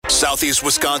Southeast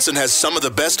Wisconsin has some of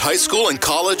the best high school and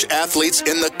college athletes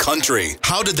in the country.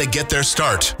 How did they get their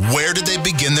start? Where did they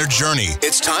begin their journey?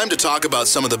 It's time to talk about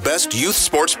some of the best youth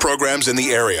sports programs in the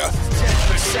area.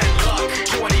 10% luck,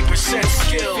 20%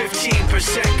 skill,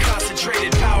 15%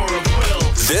 concentrated power of will.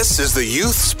 This is the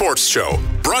Youth Sports Show,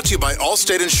 brought to you by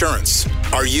Allstate Insurance.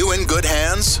 Are you in good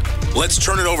hands? Let's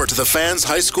turn it over to the Fans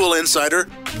High School insider,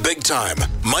 big time,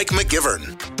 Mike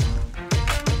McGivern.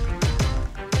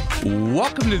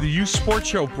 Welcome to the Youth Sports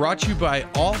Show, brought to you by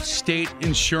Allstate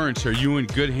Insurance. Are you in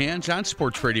good hands? On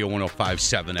Sports Radio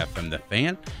 105.7 FM, The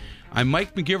Fan. I'm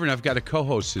Mike McGivern. I've got a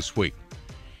co-host this week.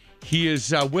 He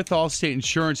is with Allstate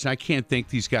Insurance, and I can't thank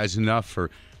these guys enough for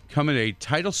becoming a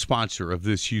title sponsor of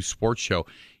this Youth Sports Show.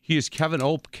 He is Kevin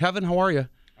Olp. Kevin, how are you?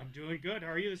 I'm doing good. How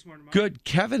are you this morning, Mike? Good.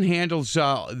 Kevin handles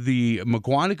the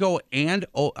Mukwonago and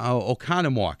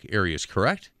Oconomowoc areas,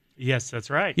 correct? Yes,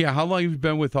 that's right. Yeah. How long have you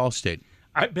been with Allstate?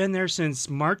 I've been there since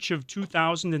March of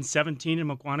 2017 in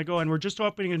Mukwonago, and we're just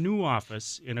opening a new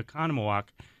office in Oconomowoc.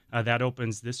 That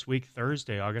opens this week,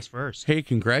 Thursday, August 1st. Hey,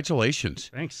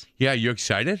 congratulations. Thanks. Yeah, you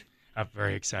excited? I'm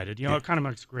very excited. You know,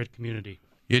 Oconomowoc's a great community.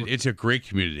 It's a great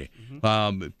community,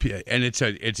 and it's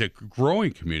a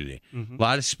growing community. A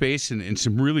lot of space and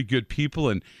some really good people,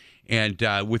 and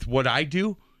with what I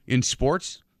do in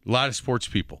sports, a lot of sports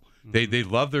people. They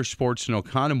love their sports in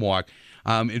Oconomowoc.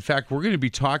 In fact, we're going to be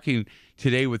talking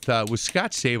today with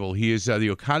Scott Sable. He is the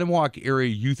Oconomowoc Area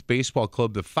Youth Baseball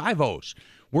Club, the 5-O's.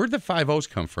 Where'd the 5-O's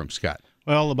come from, Scott?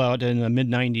 Well, about in the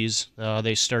mid-'90s,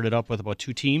 they started up with about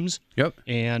 2 teams. Yep.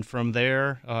 And from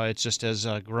there, it just has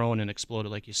grown and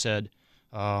exploded, like you said.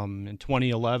 In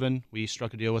 2011, we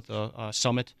struck a deal with the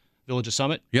Summit, Village of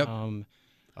Summit. Yep.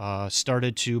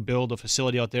 Started to build a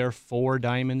facility out there, 4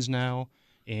 diamonds now.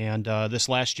 And this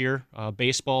last year,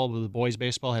 baseball, the boys'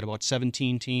 baseball, had about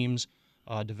 17 teams,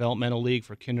 developmental league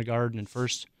for kindergarten and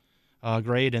first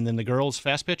grade. And then the girls'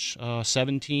 fast pitch,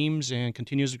 7 teams, and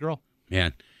continues to grow.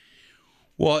 Man.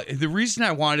 Well, the reason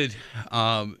I wanted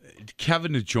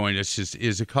Kevin to join us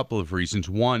is a couple of reasons.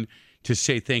 One, to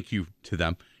say thank you to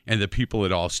them and the people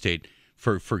at Allstate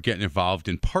for getting involved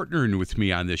and partnering with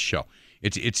me on this show.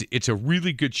 It's a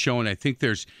really good show, and I think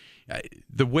there's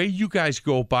the way you guys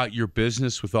go about your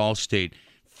business with Allstate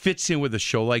fits in with a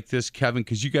show like this, Kevin,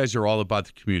 because you guys are all about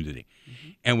the community.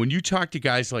 And when you talk to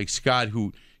guys like Scott,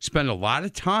 who spend a lot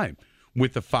of time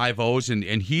with the 5-O's, and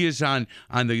he is on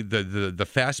the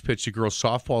fast pitch, the girls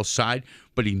softball side,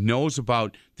 but he knows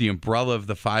about the umbrella of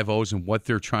the 5-O's and what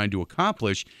they're trying to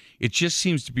accomplish, it just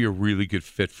seems to be a really good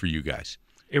fit for you guys.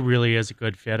 It really is a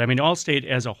good fit. I mean, Allstate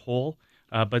as a whole,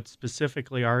 but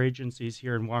specifically our agencies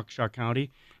here in Waukesha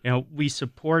County, we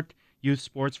support youth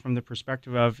sports from the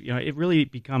perspective of, it really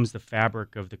becomes the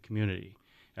fabric of the community.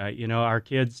 Our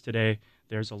kids today,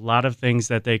 there's a lot of things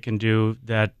that they can do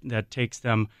that takes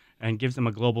them and gives them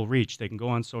a global reach. They can go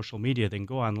on social media, they can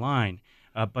go online,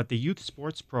 but the youth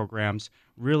sports programs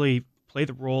really play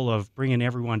the role of bringing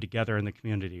everyone together in the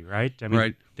community, right? I mean,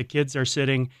 right. The kids are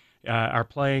sitting, are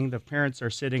playing, the parents are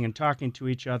sitting and talking to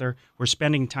each other. We're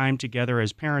spending time together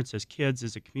as parents, as kids,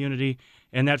 as a community,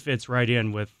 and that fits right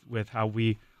in with how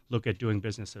we look at doing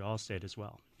business at Allstate as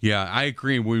well. Yeah, I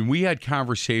agree. When we had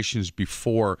conversations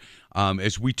before,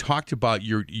 as we talked about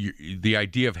the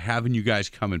idea of having you guys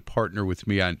come and partner with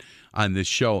me on this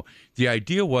show, the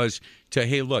idea was to,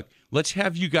 hey, look, let's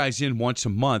have you guys in once a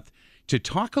month to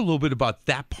talk a little bit about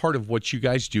that part of what you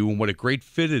guys do and what a great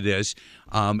fit it is.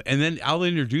 And then I'll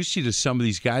introduce you to some of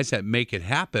these guys that make it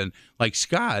happen, like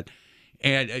Scott.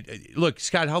 And look,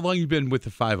 Scott, how long have you been with the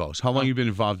 5-O's? How long have you been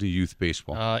involved in youth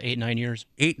baseball? 8-9 years.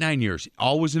 8-9 years.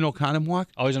 Always in Oconomowoc?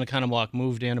 Always in Oconomowoc.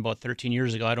 Moved in about 13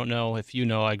 years ago. I don't know if you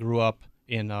know, I grew up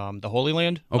in the Holy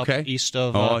Land, up east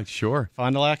of sure.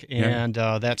 Fond du Lac, and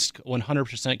that's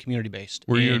 100% community-based.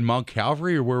 Were you in Mount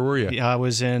Calvary, or where were you? Yeah, I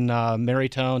was in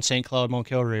Marytown, St. Cloud, Mount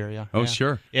Calvary area. Oh,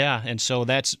 sure. Yeah, and so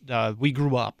that's we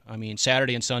grew up. I mean,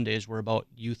 Saturday and Sundays were about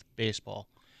youth baseball.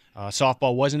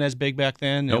 Softball wasn't as big back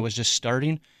then. Nope. It was just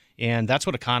starting. And that's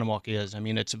what Oconomowoc is. I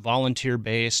mean, it's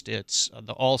volunteer-based. It's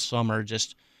all summer,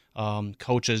 just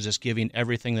coaches just giving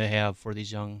everything they have for these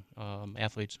young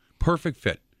athletes. Perfect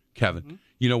fit, Kevin. Mm-hmm.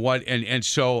 You know what? And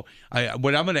so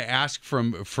what I'm going to ask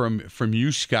from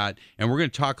you, Scott, and we're going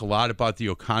to talk a lot about the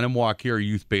Oconomowoc Area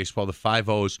Youth Baseball, the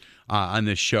 5-O's on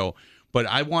this show. But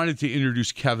I wanted to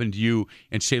introduce Kevin to you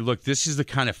and say, look, this is the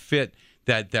kind of fit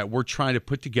that we're trying to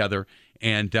put together.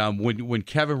 And when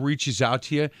Kevin reaches out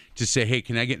to you to say, hey,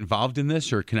 can I get involved in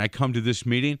this, or can I come to this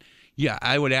meeting? Yeah,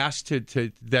 I would ask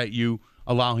that you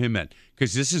allow him in,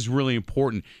 because this is really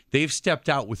important. They've stepped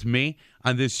out with me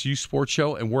on this youth sports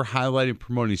show, and we're highlighting,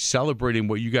 promoting, celebrating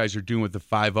what you guys are doing with the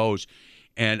 5-O's.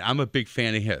 and I'm a big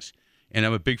fan of his. And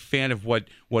I'm a big fan of what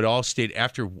Allstate,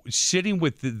 after sitting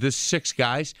with the 6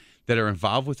 guys that are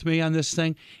involved with me on this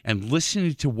thing and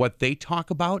listening to what they talk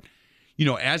about,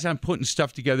 as I'm putting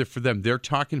stuff together for them, they're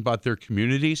talking about their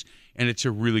communities, and it's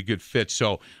a really good fit.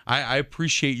 So I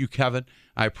appreciate you, Kevin.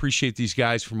 I appreciate these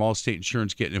guys from Allstate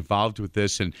Insurance getting involved with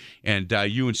this, and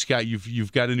you and Scott,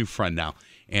 you've got a new friend now,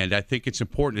 and I think it's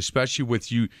important, especially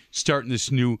with you starting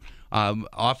this new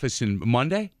office in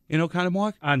Monday in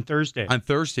Oconomowoc? On Thursday. On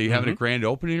Thursday, you having a grand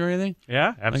opening or anything?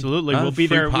 Yeah, absolutely. Like, we'll be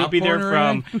there.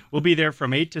 We'll be there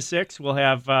from 8 to 6. We'll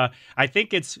have. I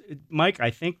think it's Mike. I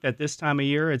think that this time of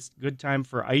year it's a good time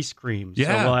for ice cream. Yeah.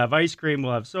 So we'll have ice cream.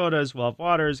 We'll have sodas. We'll have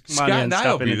waters. Come Scott on in, and I'll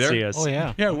stop in be and there. see us. Oh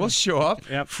yeah. Yeah, we'll show up.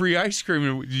 Yep. Free ice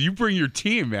cream. You bring your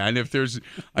team, man. If there's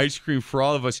ice cream for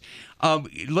all of us.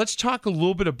 Let's talk a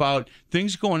little bit about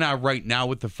things going on right now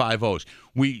with the 5-0s.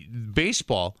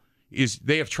 Baseball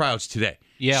they have tryouts today.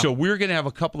 Yeah. So we're going to have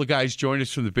a couple of guys join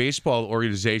us from the baseball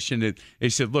organization. And they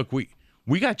said, look,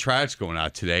 we got tryouts going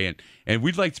out today, and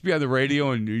we'd like to be on the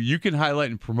radio, and you can highlight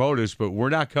and promote us, but we're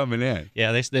not coming in.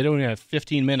 Yeah, they don't even have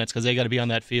 15 minutes because they got to be on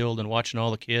that field and watching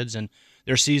all the kids. And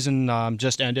their season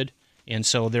just ended, and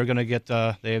so they're going to get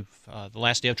the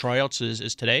last day of tryouts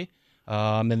is today,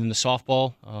 and then the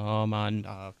softball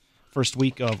on first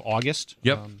week of August.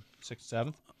 Yep. 6th,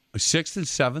 7th. 6th and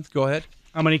 7th. Go ahead.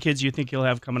 How many kids do you think you'll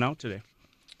have coming out today?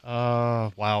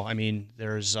 Wow. I mean,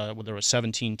 there was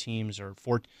 17 teams or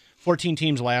 14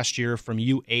 teams last year from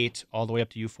U8 all the way up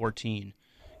to U14.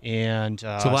 And it's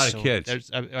a lot of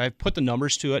kids. I've put the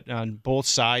numbers to it on both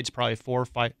sides, probably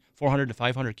 400 to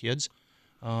 500 kids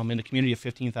in a community of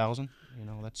 15,000.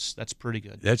 That's pretty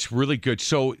good. That's really good.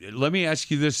 So let me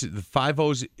ask you this: the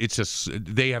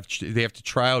 5-0s, they have to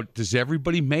try out. Does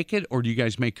everybody make it, or do you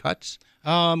guys make cuts?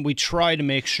 We try to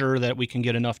make sure that we can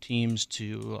get enough teams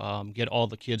to get all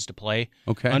the kids to play.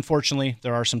 Okay. Unfortunately,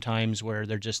 there are some times where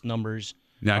they're just numbers.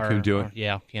 Not going to do it?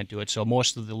 Yeah, can't do it. So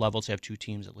most of the levels have 2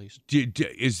 teams at least.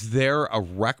 Is there a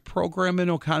rec program in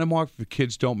Oconomowoc if the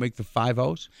kids don't make the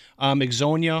 5-0s?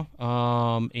 Exonia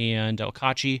and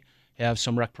Okachi have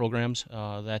some rec programs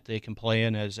that they can play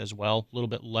in as well. A little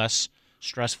bit less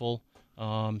stressful.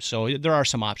 So there are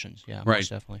some options. Yeah, right. Most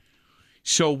definitely.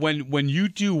 So when you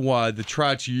do the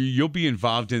tryouts, you'll be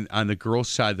involved on the girls'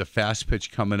 side, the fast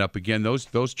pitch coming up again.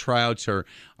 Those tryouts are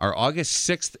August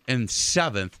 6th and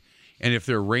 7th. And if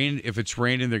it's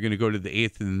raining, they're going to go to the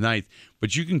 8th and the 9th.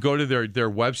 But you can go to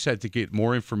their website to get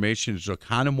more information. It's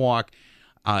Oconomowoc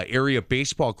area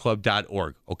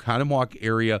baseballclub.org. Oconomowoc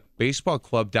area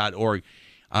baseballclub.org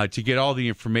to get all the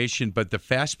information. But the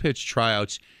fast pitch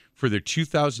tryouts for their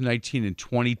 2019 and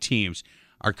 20 teams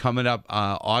are coming up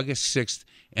August 6th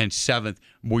and 7th.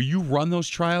 Will you run those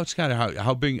tryouts, Scott?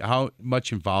 How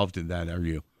much involved in that are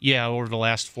you? Yeah, over the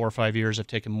last 4 or 5 years, I've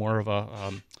taken more of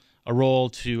a role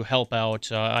to help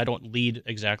out. I don't lead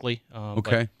exactly,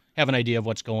 okay, but have an idea of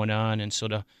what's going on, and so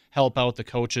to help out the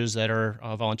coaches that are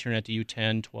volunteering at the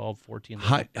U10, 12, 14.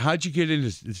 How'd you get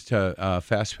into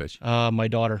fast pitch? My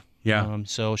daughter. Yeah.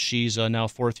 So she's now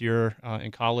 4th year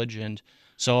in college, and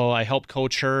so I helped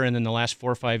coach her, and in the last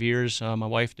 4 or 5 years, my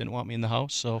wife didn't want me in the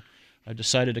house, so I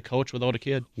decided to coach without a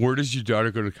kid. Where does your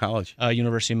daughter go to college?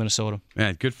 University of Minnesota.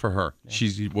 Man, good for her.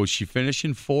 Yeah. Was she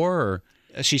finishing 4 or?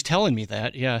 She's telling me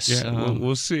that, yes. Yeah,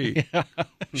 we'll see. Yeah.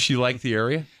 She liked the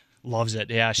area? Loves it.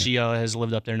 Yeah, she has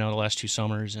lived up there now the last 2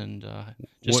 summers, and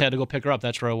had to go pick her up.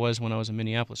 That's where I was when I was in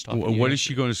Minneapolis talking to you. What is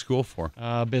she going to school for?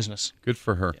 Business. Good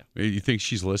for her. Yeah. You think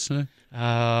she's listening?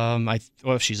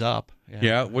 If she's up.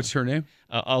 Yeah. What's her name?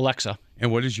 Alexa.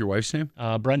 And what is your wife's name?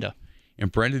 Brenda. And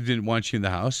Brenda didn't want you in the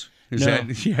house? No.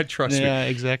 Trust me. Yeah,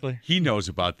 exactly. He knows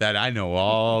about that. I know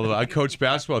all. I coached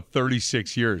basketball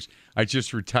 36 years. I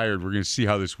just retired. We're going to see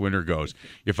how this winter goes.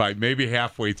 If maybe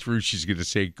halfway through, she's going to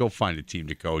say, go find a team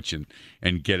to coach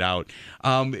and get out.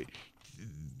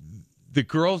 The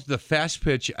girls, the fast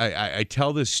pitch, I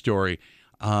tell this story.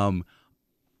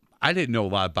 I didn't know a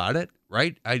lot about it,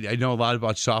 right? I know a lot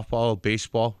about softball,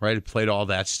 baseball, right? I played all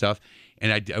that stuff.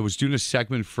 And I was doing a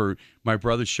segment for my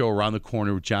brother's show Around the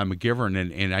Corner with John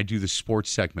McGivern, and I do the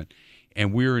sports segment.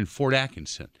 And we were in Fort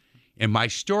Atkinson. And my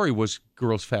story was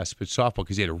girls fast pitch softball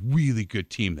because they had a really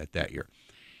good team that year.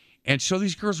 And so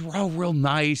these girls were all real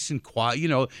nice and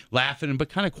quiet, laughing, but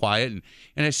kind of quiet.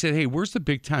 And I said, hey, where's the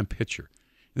big-time pitcher?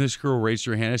 And this girl raised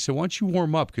her hand. I said, why don't you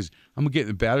warm up because I'm going to get in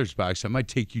the batter's box. I might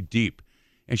take you deep.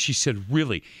 And she said,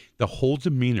 really? The whole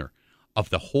demeanor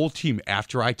of the whole team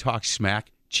after I talked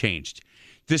smack changed.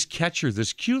 This catcher,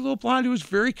 this cute little blonde who was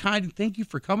very kind, and thank you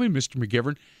for coming, Mr.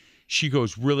 McGivern. She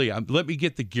goes, really, let me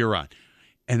get the gear on.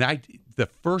 And the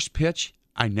first pitch,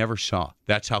 I never saw.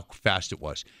 That's how fast it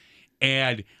was.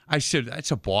 And I said,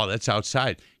 that's a ball. That's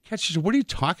outside. She said, what are you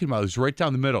talking about? It was right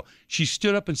down the middle. She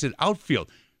stood up and said, outfield.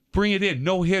 Bring it in.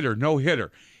 No hitter. No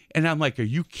hitter. And I'm like, are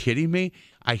you kidding me?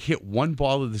 I hit one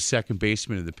ball to the second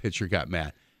baseman and the pitcher got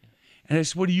mad. And I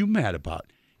said, what are you mad about?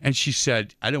 And she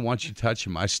said, I didn't want you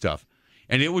touching my stuff.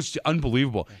 And it was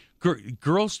unbelievable.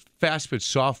 Girls fast pitch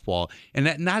softball, and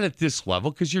that not at this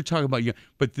level because you're talking about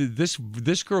but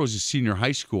this girl was a senior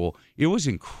high school. It was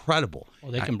incredible.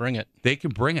 Well, they can bring it. They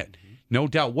can bring it, no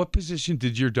doubt. What position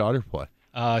did your daughter play?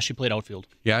 She played outfield.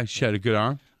 Yeah, she had a good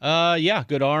arm. Yeah,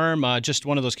 good arm. Just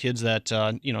one of those kids that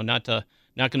not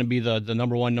going to be the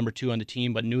number one, number two on the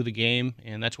team, but knew the game,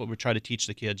 and that's what we try to teach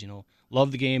the kids.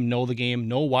 Love the game,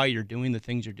 know why you're doing the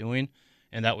things you're doing,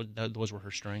 and those were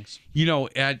her strengths.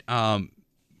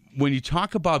 When you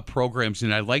talk about programs,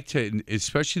 and I'd like to,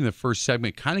 especially in the first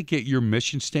segment, kind of get your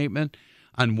mission statement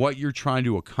on what you're trying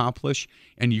to accomplish,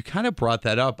 and you kind of brought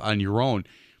that up on your own.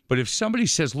 But if somebody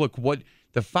says, look, what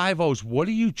the 5 O's, what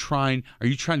are you trying? Are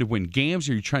you trying to win games?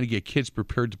 Are you trying to get kids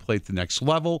prepared to play at the next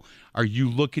level? Are you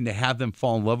looking to have them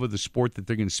fall in love with the sport that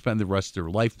they're going to spend the rest of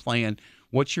their life playing?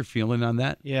 What's your feeling on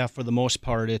that? Yeah, for the most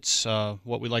part, it's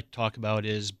what we like to talk about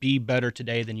is be better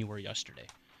today than you were yesterday.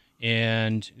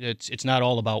 And it's not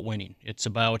all about winning. It's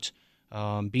about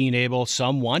being able,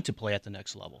 some want to play at the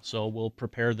next level. So we'll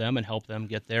prepare them and help them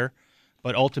get there.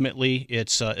 But ultimately,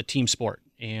 it's a team sport.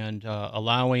 And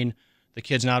allowing the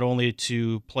kids not only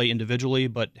to play individually,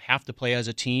 but have to play as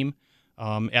a team.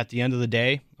 At the end of the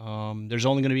day, there's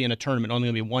only going to be in a tournament, only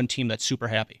going to be one team that's super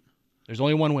happy. There's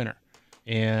only one winner.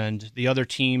 And the other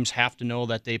teams have to know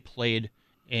that they played.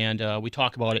 And we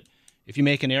talk about it. If you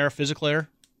make an error, physical error,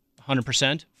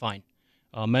 100%, fine.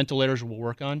 Mental errors we'll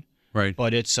work on. Right.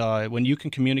 But it's when you can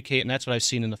communicate, and that's what I've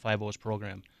seen in the 5 O's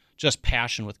program, just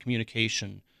passion with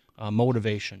communication,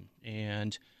 motivation,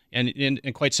 and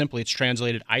quite simply, it's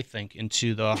translated, I think,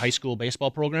 into the high school baseball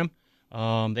program.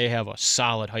 They have a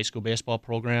solid high school baseball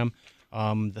program.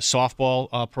 The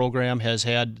softball program has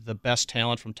had the best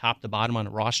talent from top to bottom on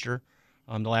the roster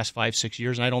the last 5-6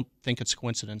 years, and I don't think it's a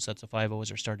coincidence that the 5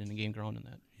 O's are starting the game growing in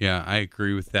that. Yeah, I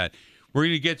agree with that. We're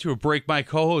going to get to a break. My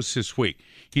co-host this week,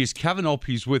 he is Kevin Olp.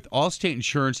 He's with Allstate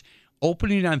Insurance,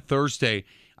 opening on Thursday,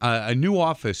 a new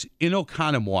office in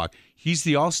Oconomowoc. He's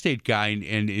the Allstate guy,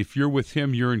 and if you're with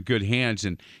him, you're in good hands.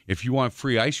 And if you want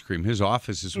free ice cream, his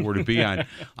office is where to be on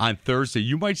Thursday.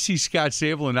 You might see Scott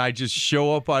Sable and I just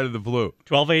show up out of the blue.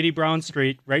 1280 Brown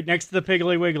Street, right next to the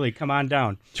Piggly Wiggly. Come on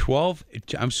down. Give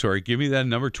me that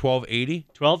number, 1280?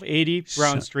 1280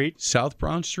 Brown Street. South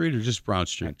Brown Street or just Brown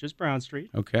Street? Just Brown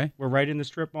Street. Okay. We're right in the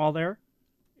strip mall there,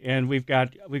 and we've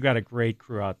got a great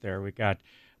crew out there. We've got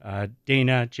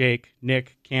Dana, Jake,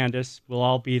 Nick, Candace. We'll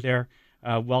all be there.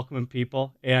 Welcoming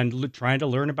people and trying to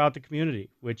learn about the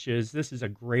community, this is a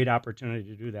great opportunity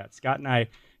to do that. Scott and I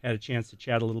had a chance to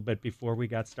chat a little bit before we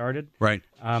got started. Right.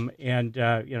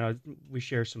 We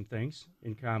share some things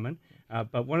in common.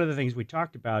 But one of the things we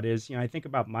talked about is, I think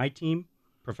about my team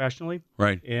professionally.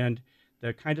 Right. And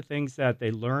the kind of things that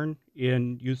they learn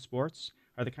in youth sports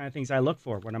are the kind of things I look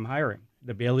for when I'm hiring.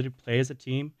 The ability to play as a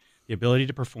team, the ability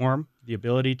to perform, the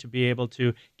ability to be able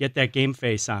to get that game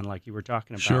face on like you were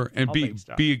talking about. Sure, and be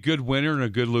a good winner and a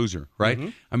good loser, right? Mm-hmm.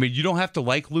 I mean, you don't have to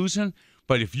like losing,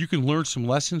 but if you can learn some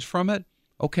lessons from it,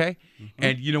 okay. Mm-hmm.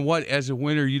 And you know what? As a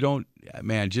winner, you don't,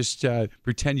 just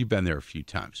pretend you've been there a few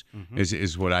times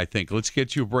is what I think. Let's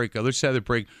get you a break. Other side of the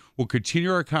break, we'll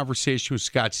continue our conversation with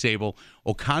Scott Sable,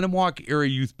 Oconomowoc Area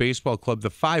Youth Baseball Club, the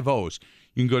 5 O's.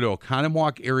 You can go to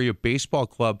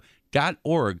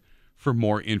OconomoWocAreaBaseballClub.org for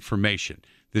more information.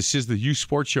 This is the Youth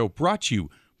Sports Show brought to you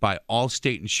by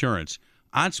Allstate Insurance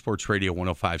on Sports Radio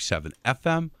 105.7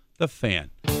 FM, The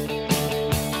Fan.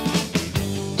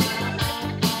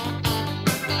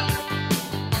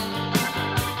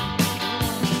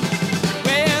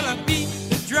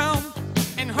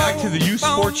 Back to the Youth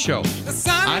Sports Show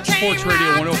on Sports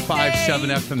Radio 105.7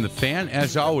 FM, The Fan.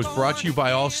 As always, brought to you by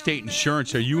Allstate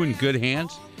Insurance. Are you in good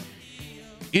hands?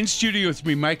 In studio with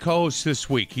me, my co-host this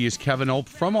week, he is Kevin Olp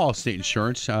from Allstate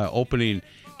Insurance, opening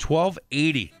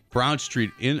 1280 Brown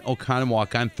Street in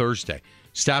Oconomowoc on Thursday.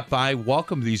 Stop by,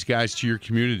 welcome these guys to your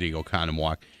community,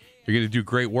 Oconomowoc. They're going to do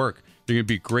great work. They're going to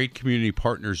be great community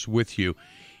partners with you.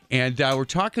 And we're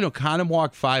talking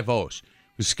Oconomowoc 5 O's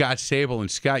with Scott Sable. And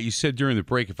Scott, you said during the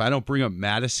break, if I don't bring up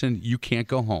Madison, you can't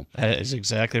go home. That is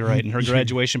exactly right. And her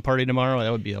graduation party tomorrow, that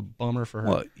would be a bummer for her.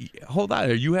 Well, hold on.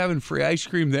 Are you having free ice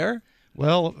cream there?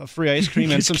 Well, free ice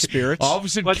cream and some spirits. All of a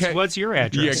sudden, what's your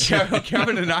address? Yeah,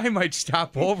 Kevin and I might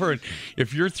stop over, and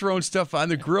if you're throwing stuff on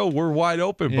the grill, we're wide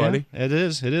open, buddy. It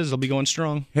is. It'll be going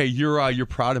strong. Hey, you're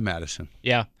proud of Madison.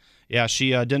 Yeah, Yeah,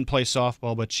 she didn't play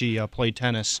softball, but she played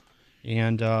tennis.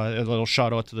 And a little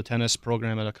shout out to the tennis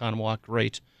program at Oconomowoc.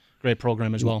 Great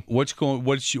program as well. What's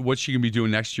she gonna be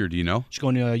doing next year? Do you know? She's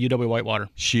going to UW Whitewater.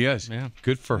 She is. Yeah.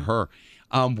 Good for her.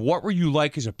 What were you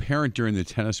like as a parent during the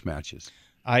tennis matches?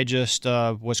 I just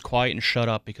was quiet and shut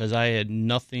up because I had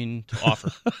nothing to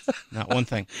offer. Not one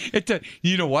thing.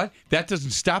 You know what? That doesn't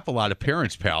stop a lot of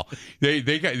parents, pal.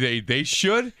 They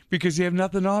should, because they have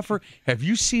nothing to offer. Have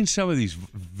you seen some of these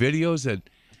videos that?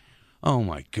 Oh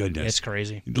my goodness, It's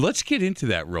crazy. Let's get into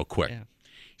that real quick. Yeah.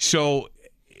 So,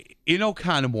 in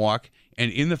Oconomowoc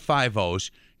and in the 5-0s,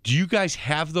 do you guys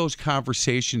have those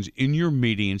conversations in your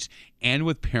meetings and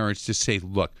with parents to say,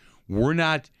 look, we're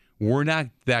not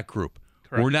that group.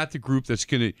 Correct. We're not the group that's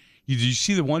going to. Did you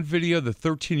see the one video, the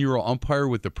 13-year-old umpire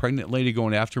with the pregnant lady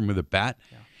going after him with a bat?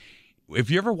 Yeah.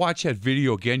 If you ever watch that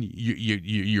video again,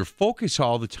 your focus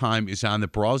all the time is on the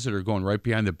brawls that are going right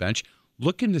behind the bench.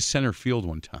 Look into center field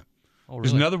one time. Oh, really?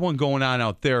 There's another one going on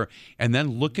out there. And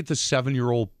then look at the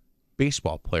 7-year-old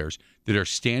baseball players that are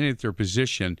standing at their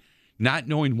position, not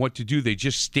knowing what to do. They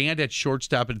just stand at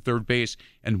shortstop and third base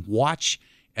and watch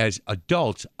as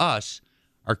adults, us,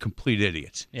 are complete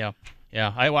idiots. Yeah.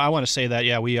 Yeah, I want to say that.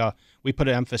 Yeah, we put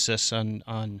an emphasis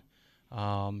on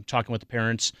talking with the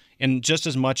parents, and just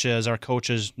as much as our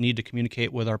coaches need to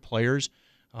communicate with our players,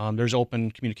 there's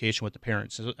open communication with the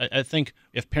parents. I think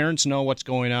if parents know what's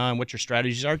going on, what your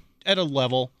strategies are at a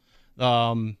level,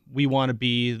 we want to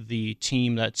be the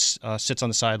team that sits on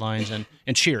the sidelines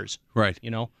and cheers. Right.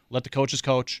 Let the coaches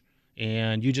coach,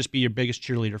 and you just be your biggest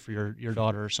cheerleader for your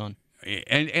daughter or son.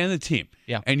 And the team.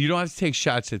 Yeah. And you don't have to take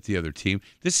shots at the other team.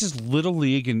 This is Little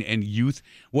League and youth.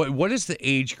 What is the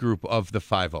age group of the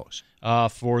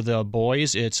 5-0s? For the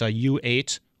boys, it's a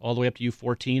U8 all the way up to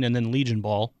U14, and then Legion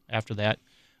Ball after that.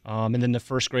 And then the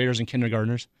first graders and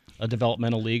kindergartners, a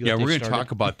developmental league. Yeah, we're going to talk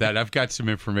about that. I've got some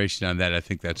information on that. I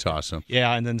think that's awesome.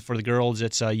 Yeah, and then for the girls,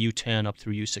 it's U10 up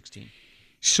through U16.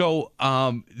 So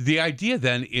the idea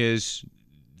then is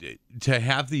to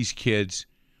have these kids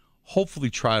hopefully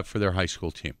try it for their high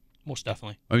school team. Most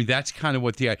definitely. I mean, that's kind of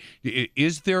what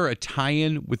is there a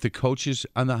tie-in with the coaches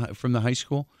from the high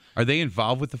school? Are they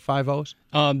involved with the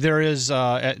 5-0s? There is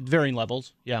at varying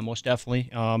levels. Yeah, most definitely.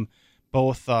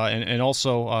 Both and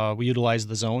also we utilize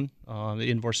the zone, the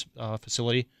indoor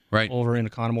facility over in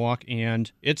Oconomowoc, and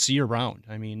it's year round.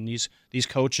 I mean, these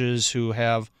coaches who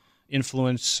have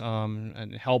influence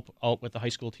and help out with the high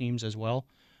school teams as well.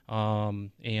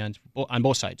 And on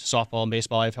both sides, softball and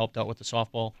baseball. I've helped out with the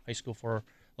softball high school for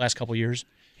the last couple of years.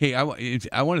 Hey, I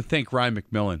want to thank Ryan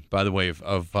McMillan, by the way,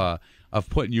 of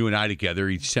putting you and I together.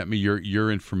 He sent me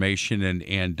your information,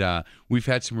 and we've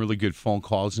had some really good phone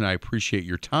calls, and I appreciate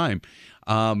your time.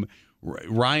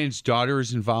 Ryan's daughter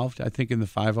is involved, I think, in the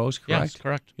 5-0s, correct? Yes,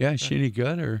 correct. Yeah, is she any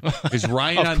good, or is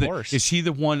Ryan Of course. Is he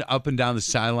the one up and down the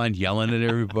sideline yelling at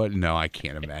everybody? No, I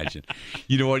can't imagine.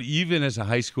 You know what? Even as a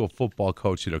high school football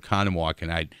coach at Oconomowoc,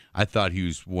 and I thought he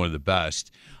was one of the best.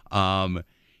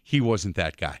 He wasn't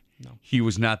that guy. No. He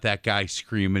was not that guy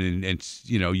screaming and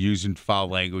using foul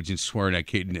language and swearing at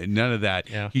kids. None of that.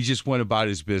 Yeah. He just went about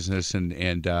his business and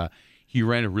he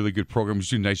ran a really good program. He's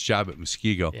doing a nice job at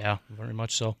Muskego. Yeah, very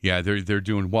much so. Yeah, they're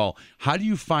doing well. How do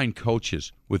you find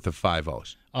coaches with the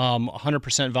 5-0s?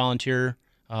 100% volunteer.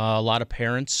 A lot of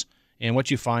parents, and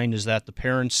what you find is that the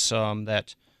parents male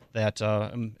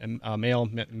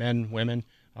men, women,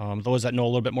 those that know a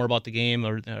little bit more about the game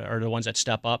are the ones that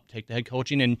step up, take the head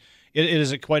coaching, and it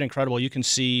is quite incredible. You can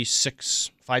see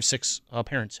 6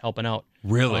 parents helping out.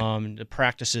 Really? The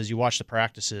practices, you watch the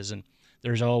practices, and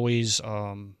there's always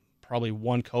probably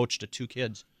one coach to 2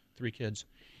 kids, 3 kids.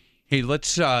 Hey,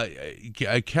 let's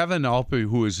Kevin Olp,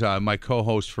 who is my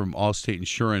co-host from Allstate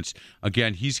Insurance.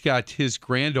 Again, he's got his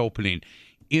grand opening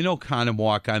in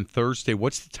Oconomowoc on Thursday.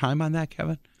 What's the time on that,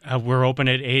 Kevin? We're open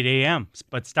at 8 a.m.,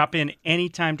 but stop in any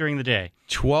time during the day.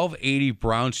 1280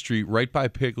 Brown Street, right by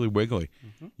Piggly Wiggly.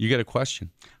 Mm-hmm. You got a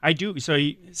question? I do. So,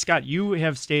 Scott, you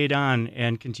have stayed on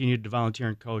and continued to volunteer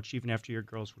and coach even after your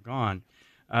girls were gone.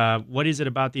 What is it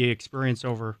about the experience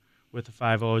over with the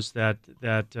 5-0s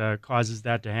that causes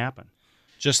that to happen?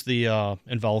 Just the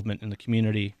involvement in the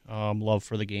community, love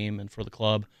for the game and for the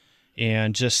club,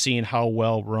 and just seeing how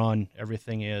well run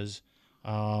everything is,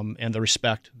 and the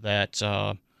respect that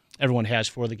everyone has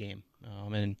for the game,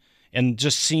 and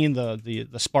just seeing the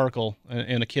sparkle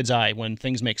in a kid's eye when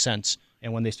things make sense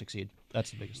and when they succeed.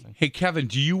 That's the biggest thing. Hey, Kevin,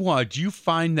 do you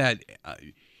find that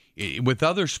with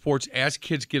other sports, as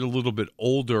kids get a little bit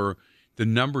older, the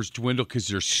numbers dwindle because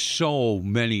there's so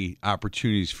many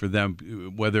opportunities for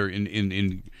them, whether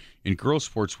in girls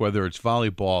sports, whether it's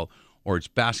volleyball or it's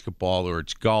basketball, or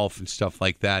it's golf and stuff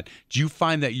like that. Do you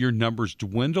find that your numbers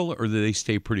dwindle, or do they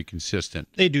stay pretty consistent?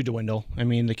 They do dwindle. I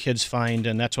mean, the kids find,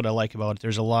 and that's what I like about it,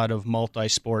 there's a lot of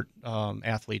multi-sport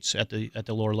athletes at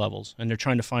the lower levels, and they're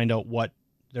trying to find out what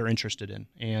they're interested in.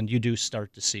 And you do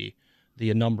start to see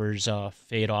the numbers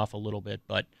fade off a little bit,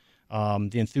 but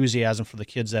the enthusiasm for the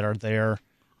kids that are there,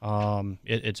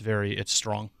 it's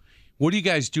strong. What do you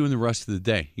guys do in the rest of the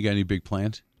day? You got any big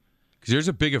plans? Because there's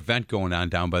a big event going on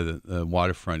down by the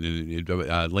waterfront in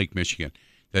Lake Michigan.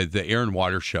 The Air and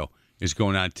Water Show is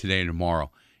going on today and tomorrow.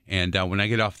 And when I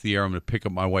get off the air, I'm going to pick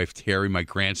up my wife, Terry. My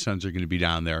grandsons are going to be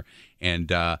down there.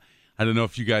 And I don't know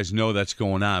if you guys know that's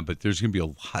going on, but there's going to be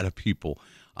a lot of people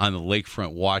on the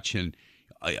lakefront watching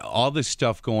all this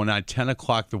stuff going on. 10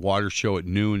 o'clock, the water show at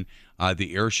noon.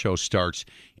 The air show starts.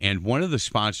 And one of the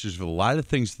sponsors of a lot of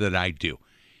things that I do,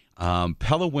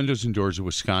 Pella Windows and Doors of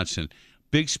Wisconsin,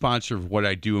 big sponsor of what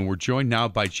I do, and we're joined now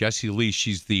by Jessie Lee.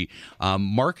 She's the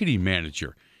marketing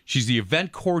manager. She's the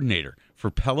event coordinator for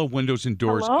Pella Windows and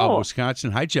Doors of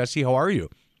Wisconsin. Hi, Jessie. How are you?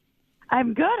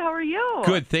 I'm good. How are you?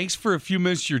 Good. Thanks for a few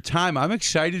minutes of your time. I'm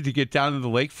excited to get down to the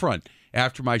lakefront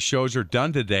after my shows are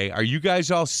done today. Are you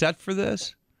guys all set for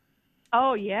this?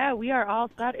 Oh, yeah, we are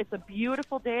all set. It's a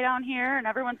beautiful day down here, and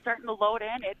everyone's starting to load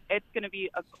in. It's going to be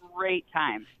a great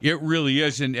time. It really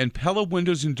is. And Pella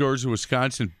Windows and Doors of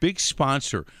Wisconsin, big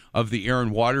sponsor of the Air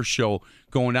and Water Show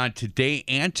going on today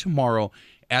and tomorrow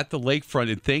at the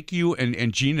lakefront. And thank you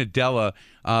and Gina Della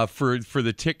for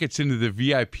the tickets into the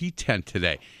VIP tent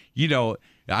today. You know,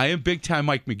 I am big-time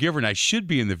Mike McGivern. I should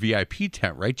be in the VIP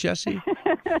tent, right, Jessie?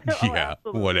 Yeah,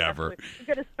 absolutely, whatever. Absolutely. We've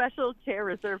got a special chair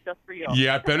reserved just for you.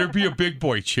 Yeah, it better be a big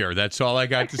boy chair. That's all I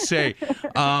got to say.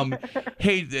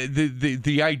 Hey,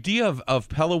 the idea of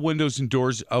Pella Windows and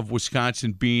Doors of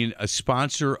Wisconsin being a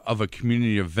sponsor of a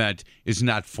community event is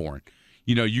not foreign.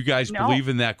 You know, you guys believe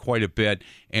in that quite a bit.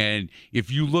 And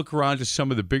if you look around to some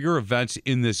of the bigger events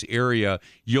in this area,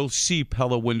 you'll see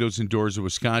Pella Windows and Doors of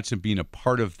Wisconsin being a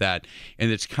part of that.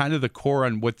 And it's kind of the core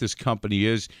on what this company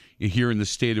is here in the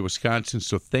state of Wisconsin.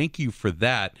 So thank you for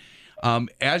that.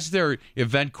 As their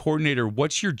event coordinator,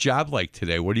 what's your job like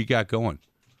today? What do you got going?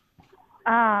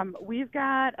 We've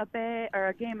got a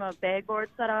game of bag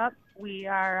boards set up. We're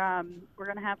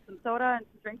going to have some soda and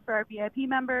some drinks for our VIP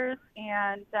members,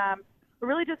 and we're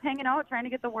really just hanging out, trying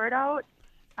to get the word out,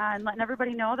 and letting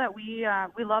everybody know that we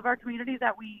love our community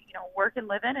that we work and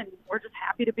live in, and we're just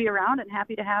happy to be around and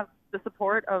happy to have the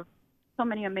support of so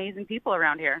many amazing people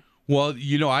around here. Well,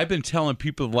 I've been telling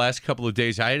people the last couple of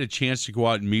days, I had a chance to go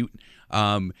out and meet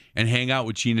and hang out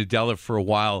with Gina Della for a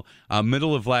while,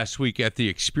 middle of last week at the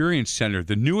Experience Center,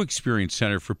 the new Experience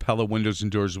Center for Pella Windows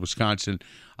and Doors of Wisconsin,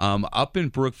 up in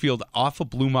Brookfield off of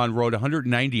Bluemont Road,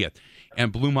 190th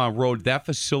and Bluemont Road. That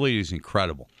facility is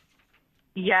incredible.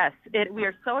 Yes, we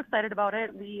are so excited about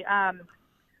it. We,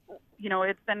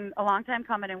 it's been a long time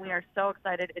coming, and we are so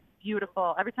excited. It's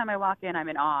beautiful. Every time I walk in, I'm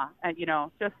in awe.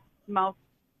 Just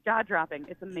jaw-dropping.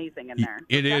 It's amazing in there.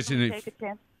 It is. And take a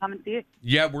chance to come and see it.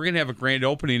 Yeah, we're going to have a grand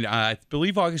opening, I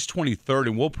believe August 23rd,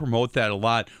 and we'll promote that a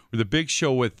lot. With a big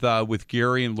show with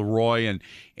Gary and Leroy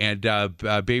and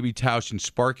Baby Tausch and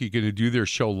Sparky going to do their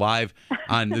show live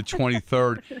on the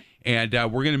 23rd. And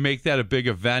we're going to make that a big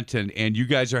event, and you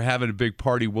guys are having a big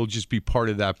party. We'll just be part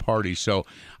of that party. So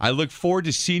I look forward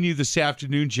to seeing you this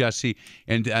afternoon, Jessie.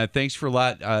 And thanks a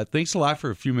lot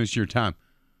for a few minutes of your time.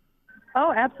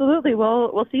 Oh, absolutely.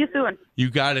 We'll see you soon. You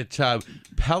got it.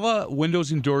 Pella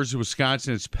Windows and Doors of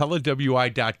Wisconsin. It's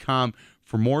PellaWI.com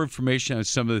for more information on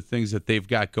some of the things that they've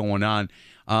got going on.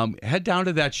 Head down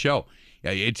to that show.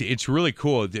 It's really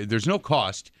cool. There's no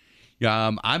cost.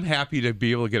 I'm happy to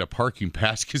be able to get a parking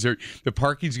pass because the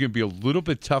parking's going to be a little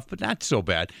bit tough, but not so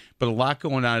bad. But a lot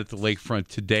going on at the lakefront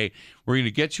today. We're going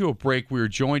to get to a break. We are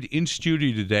joined in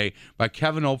studio today by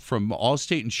Kevin Olp from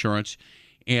Allstate Insurance.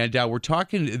 And we're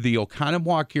talking the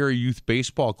Oconomowoc Area Youth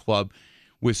Baseball Club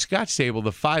with Scott Sable, the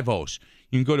 5-O's.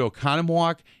 You can go to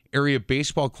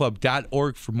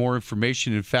Oconomowocareabaseballclub.org for more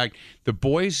information. In fact, the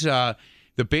boys, the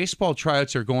baseball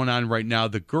tryouts are going on right now.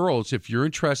 The girls, if you're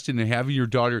interested in having your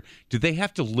daughter, do they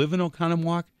have to live in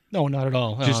Oconomowoc? No, not at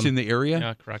all. Just in the area?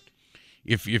 Yeah, correct.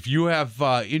 If you have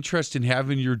interest in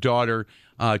having your daughter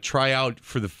try out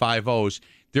for the 5-O's,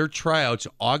 their tryouts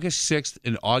August 6th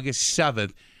and August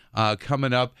 7th.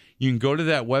 Coming up. You can go to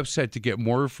that website to get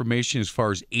more information as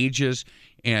far as ages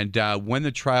and when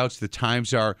the tryouts, the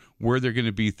times are, where they're going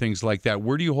to be, things like that.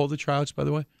 Where do you hold the tryouts, by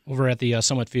the way? Over at the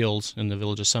Summit Fields in the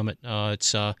Village of Summit.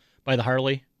 It's by the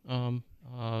Harley.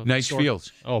 Nice store.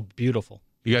 fields. Oh, beautiful.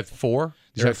 You got 4?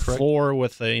 There are 4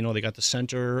 with, they got the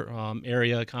center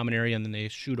area, common area, and then they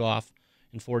shoot off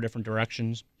in 4 different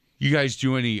directions. You guys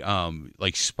do any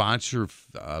like sponsor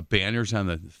banners on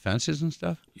the fences and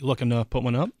stuff? You looking to put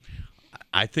one up?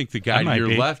 I think the guy to your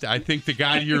be. left. I think the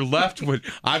guy to your left would.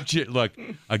 Look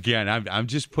again. I'm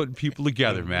just putting people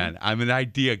together, man. I'm an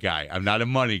idea guy. I'm not a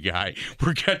money guy.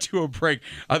 We'll get to a break.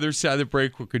 Other side of the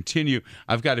break, we'll continue.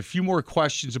 I've got a few more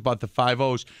questions about the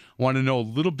 5-0s. I want to know a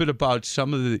little bit about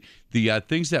some of the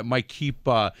things that might keep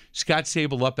Scott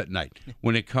Sable up at night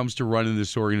when it comes to running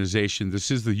this organization.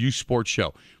 This is the Youth Sports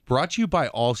Show, brought to you by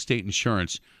Allstate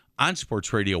Insurance on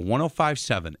Sports Radio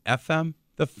 105.7 FM.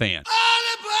 The Fan.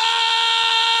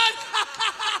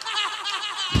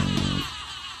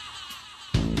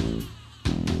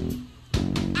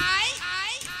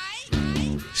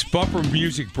 Bumper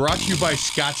music brought to you by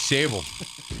Scott Sable.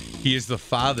 He is the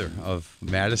father of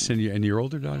Madison and your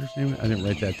older daughter's name. I didn't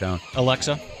write that down.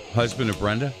 Alexa. Husband of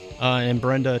Brenda. And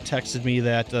Brenda texted me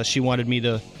that she wanted me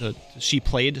to. She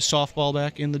played softball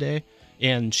back in the day,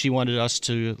 and she wanted us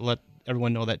to let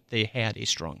everyone know that they had a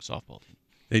strong softball team.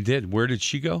 They did. Where did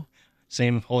she go?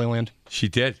 Same Holy Land. She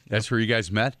did. That's where you guys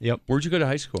met? Yep. Where'd you go to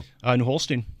high school? New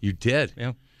Holstein. You did? Yeah.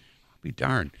 I'll be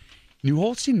darned. New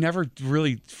Holstein never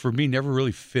really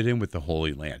fit in with the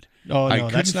Holy Land. Oh, no,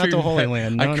 that's not the Holy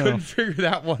Land. No, I couldn't figure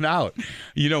that one out.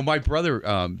 You know, my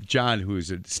brother, John, who is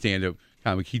a stand-up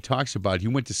comic, he talks about, he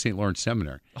went to St. Lawrence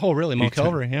Seminary. Oh, really? Mount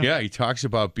Calvary, yeah. Yeah, he talks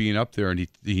about being up there, and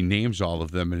he names all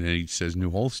of them, and then he says New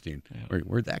Holstein. Yeah.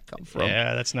 Where'd that come from?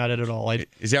 Yeah, that's not it at all.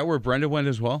 Is that where Brenda went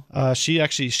as well?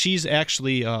 She's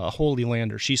actually a Holy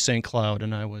Lander. She's St. Cloud,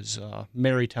 and I was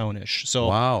Marytown-ish. So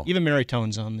wow. Even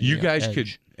Marytown's on the You guys edge. could...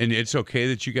 And it's okay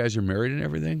that you guys are married and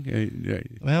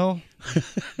everything? Well...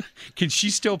 Can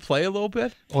she still play a little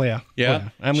bit? Oh, yeah. Yeah? Oh, yeah.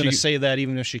 I'm going to say that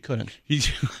even if she couldn't.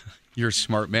 You're a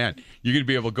smart man. You're going to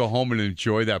be able to go home and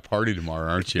enjoy that party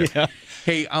tomorrow, aren't you? Yeah.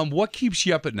 Hey, what keeps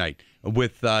you up at night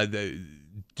with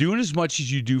doing as much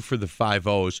as you do for the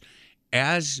 5-0s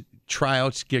as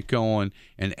tryouts get going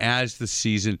and as the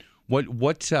season?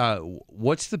 What's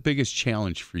the biggest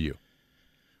challenge for you?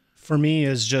 For me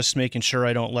is just making sure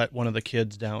I don't let one of the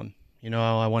kids down. You know,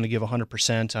 I want to give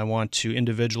 100%. I want to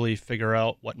individually figure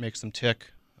out what makes them tick,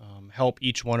 help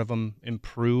each one of them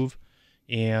improve.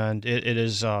 And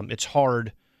it's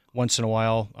hard once in a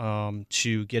while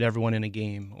to get everyone in a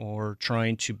game or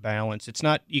trying to balance. It's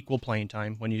not equal playing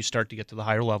time when you start to get to the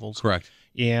higher levels. Correct.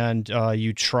 And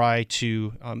you try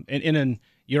to, and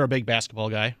you're a big basketball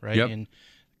guy, right? Yep. And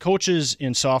coaches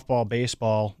in softball,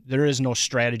 baseball, there is no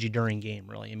strategy during game,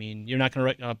 really. I mean, you're not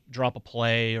going to drop a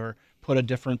play or put a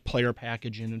different player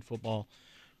package in football.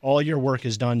 All your work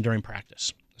is done during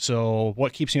practice. So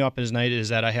what keeps me up at night is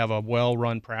that I have a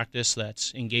well-run practice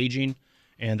that's engaging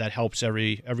and that helps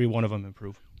every one of them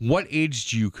improve. What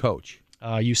age do you coach?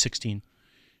 U16.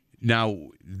 Now,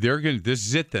 this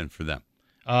is it then for them.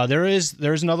 There's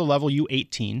another level,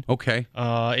 U18. Okay.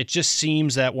 It just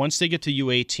seems that once they get to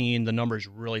U18, the numbers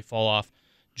really fall off.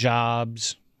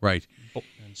 Jobs. Right.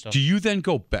 And stuff. Do you then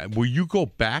go back? Will you go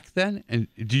back then? And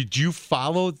did you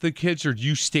follow the kids, or do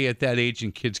you stay at that age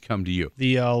and kids come to you?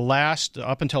 The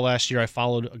up until last year, I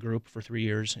followed a group for 3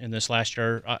 years. And this last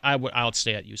year, I would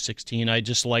stay at U16. I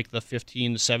just like the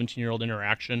 15 to 17-year-old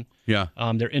interaction. Yeah.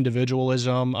 Their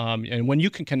individualism. And when you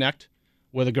can connect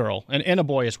with a girl, and a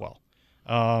boy as well,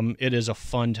 it is a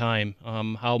fun time.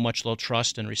 How much they'll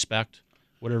trust and respect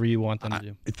whatever you want them to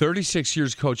do. 36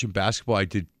 years coaching basketball. I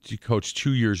did coach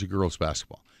 2 years of girls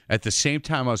basketball. At the same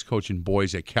time, I was coaching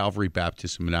boys at Calvary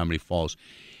Baptist in Menominee Falls.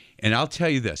 And I'll tell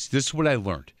you this is what I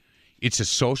learned. It's a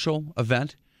social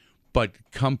event, but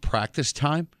come practice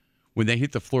time, when they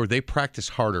hit the floor, they practice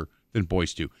harder than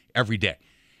boys do every day.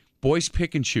 Boys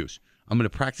pick and choose. I'm going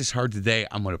to practice hard today.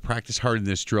 I'm going to practice hard in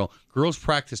this drill. Girls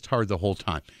practiced hard the whole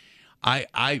time.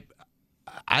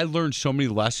 I learned so many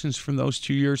lessons from those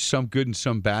 2 years, some good and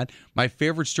some bad. My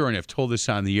favorite story, and I've told this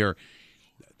on the air,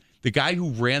 the guy who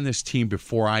ran this team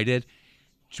before I did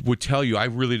would tell you, I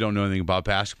really don't know anything about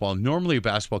basketball. Normally a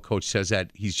basketball coach says that.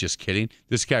 He's just kidding.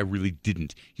 This guy really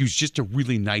didn't. He was just a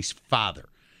really nice father,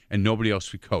 and nobody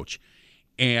else would coach.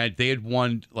 And they had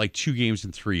won like 2 games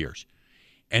in 3 years.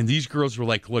 And these girls were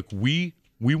like, look, we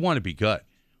want to be good.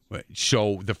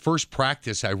 So the first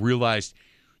practice, I realized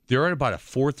they're at about a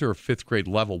 4th or a 5th grade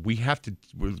level. We have to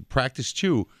practice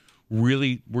too.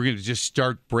 Really, we're going to just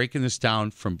start breaking this down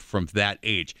from that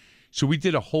age. So we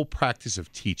did a whole practice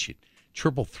of teaching,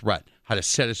 triple threat, how to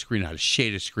set a screen, how to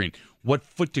shade a screen, what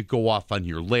foot to go off on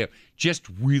your layup, just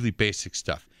really basic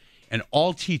stuff, and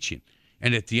all teaching.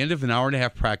 And at the end of an hour and a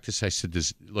half practice, I said,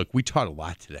 look, we taught a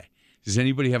lot today. Does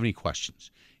anybody have any questions?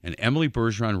 And Emily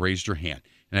Bergeron raised her hand.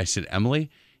 And I said, Emily?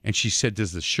 And she said,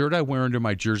 does the shirt I wear under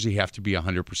my jersey have to be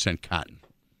 100% cotton?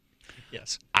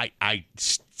 Yes. I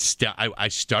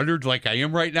stuttered like I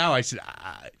am right now. I said,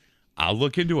 I'll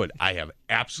look into it. I have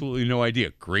absolutely no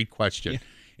idea. Great question. Yeah.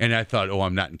 And I thought,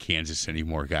 I'm not in Kansas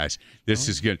anymore, guys. This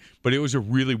is good. But it was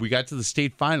we got to the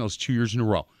state finals 2 years in a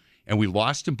row, and we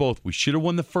lost them both. We should have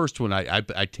won the first one.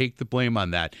 I take the blame on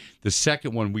that. The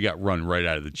second one, we got run right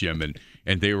out of the gym,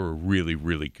 and they were really,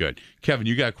 really good. Kevin,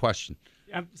 you got a question?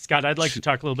 Scott, I'd like to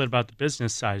talk a little bit about the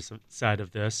business side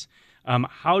of this.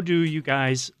 How do you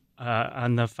guys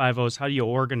on the 5-0s, how do you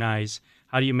organize?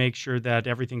 How do you make sure that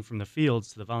everything from the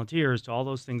fields to the volunteers to all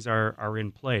those things are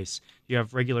in place? Do you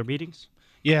have regular meetings?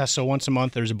 Yeah, so once a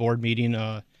month there's a board meeting,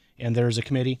 and there's a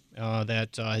committee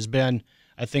that has been,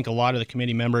 I think a lot of the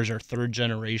committee members are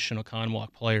third-generation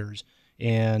Oconomowoc players,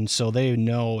 and so they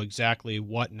know exactly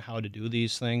what and how to do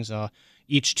these things.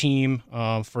 Each team,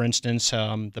 for instance,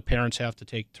 the parents have to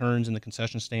take turns in the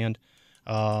concession stand.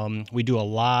 We do a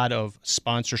lot of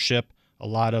sponsorship, a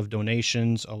lot of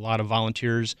donations, a lot of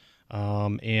volunteers,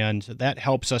 and that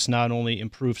helps us not only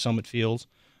improve Summit Fields,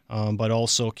 but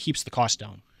also keeps the cost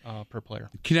down per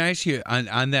player. Can I ask you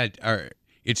on that?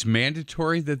 It's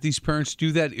mandatory that these parents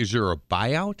do that? Is there a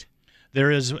buyout?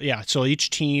 There is, yeah. So each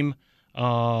team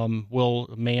will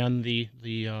man the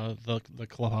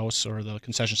clubhouse or the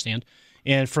concession stand,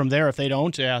 and from there, if they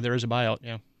don't, there is a buyout.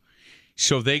 Yeah.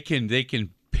 So they can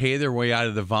pay their way out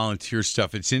of the volunteer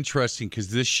stuff. It's interesting because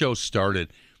this show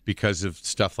started because of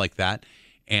stuff like that,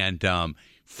 and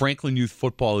Franklin Youth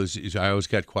Football is I always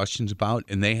got questions about,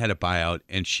 and they had a buyout,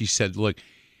 and she said, look,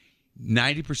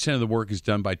 90% of the work is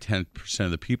done by 10%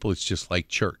 of the people. It's just like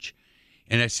church.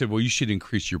 And I said, well, you should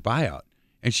increase your buyout.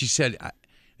 And she said,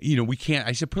 we can't.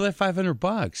 I said, put that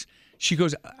 $500. She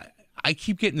goes, I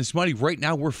keep getting this money. Right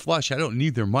now we're flush. I don't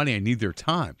need their money. I need their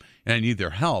time, and I need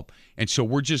their help. And so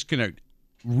we're just going to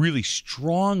really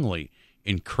strongly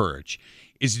encourage.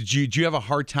 Do you have a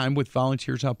hard time with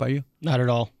volunteers out by you? Not at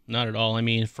all. Not at all. I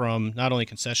mean, from not only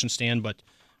concession stand, but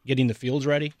getting the fields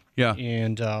ready. Yeah.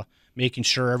 And making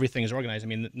sure everything is organized. I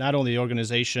mean, not only the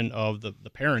organization of the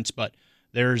parents, but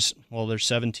there's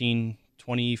 17,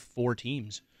 24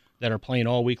 teams that are playing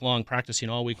all week long, practicing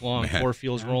all week long, 4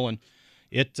 fields rolling.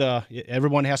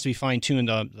 Everyone has to be fine-tuned.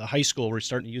 The high school, we're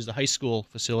starting to use the high school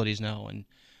facilities now, and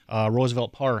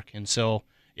Roosevelt Park, and so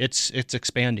it's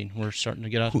expanding. We're starting to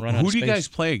get out and run out of space. Who do you guys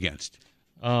play against?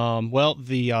 Well,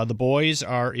 the boys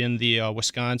are in the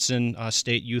Wisconsin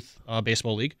State Youth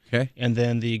Baseball League, okay, and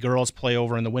then the girls play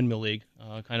over in the Windmill League,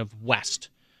 kind of west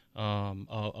of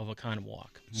Oconomowoc,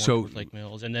 so Lake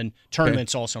Mills, and then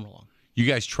tournaments all summer long. You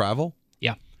guys travel?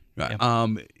 Yeah.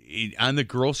 On the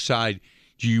girls' side,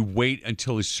 do you wait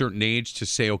until a certain age to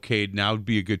say, okay, now would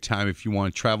be a good time if you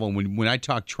want to travel? And when I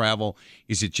talk travel,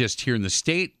 is it just here in the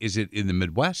state? Is it in the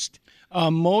Midwest?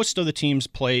 Most of the teams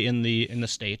play in the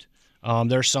state.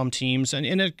 There are some teams, and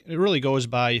it really goes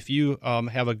by if you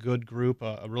have a good group,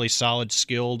 a really solid,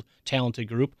 skilled, talented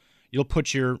group, you'll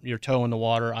put your toe in the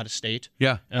water out of state.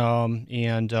 Yeah. But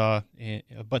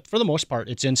for the most part,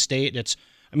 it's in state.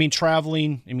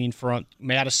 Traveling, from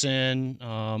Madison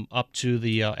up to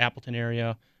the Appleton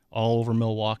area, all over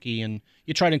Milwaukee, and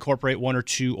you try to incorporate 1 or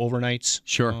 2 overnights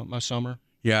a summer.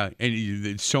 Yeah,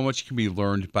 and so much can be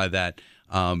learned by that.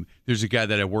 There's a guy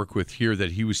that I work with here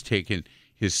that he was taking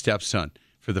his stepson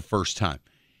for the first time.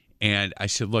 And I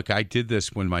said, look, I did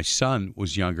this when my son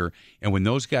was younger, and when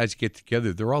those guys get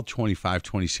together, they're all 25,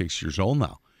 26 years old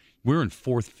now. We're in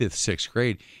 4th, 5th, 6th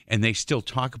grade, and they still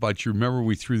talk about, you remember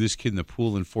we threw this kid in the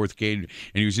pool in 4th grade, and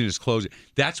he was in his clothes.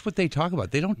 That's what they talk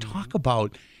about. They don't talk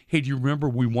about, hey, do you remember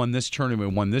we won this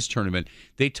tournament?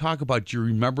 They talk about, do you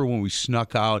remember when we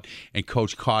snuck out and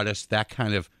coach caught us? That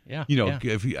kind of,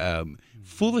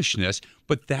 foolishness.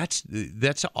 But that's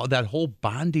all, that whole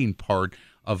bonding part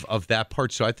of that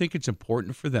part. So I think it's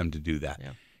important for them to do that.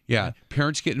 Yeah.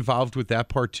 Parents get involved with that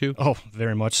part too? Oh,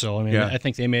 very much so. I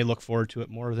think they may look forward to it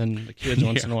more than the kids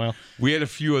once in a while. We had a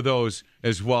few of those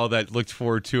as well that looked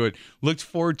forward to it. Looked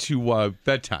forward to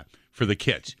bedtime for the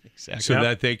kids. Exactly. So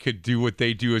that they could do what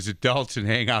they do as adults and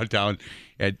hang out down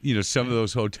at, some of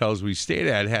those hotels we stayed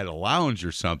at had a lounge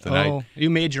or something. Oh, you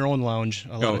made your own lounge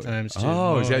a lot of times too.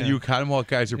 Oh, is that you? Oconomowoc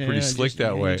guys are pretty slick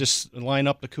that way. Just line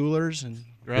up the coolers and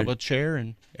grab a chair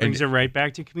and brings it right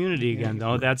back to community again,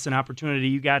 though. That's an opportunity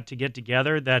you got to get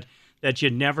together that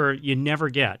you never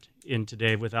get in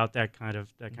today without that kind of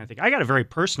thing. I got a very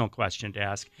personal question to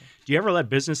ask. Do you ever let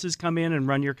businesses come in and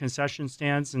run your concession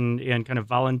stands and kind of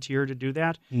volunteer to do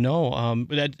that? No,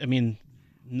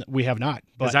 we have not.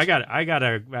 Because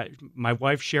my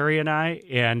wife Sherry and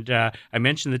I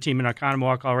mentioned the team in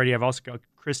Oconomowoc already. I've also got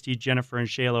Christy, Jennifer, and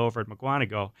Shayla over at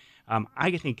McGuanago,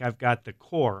 I think I've got the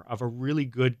core of a really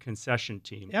good concession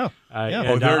team. Yeah.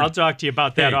 And I'll talk to you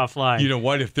about that offline. You know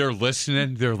what? If they're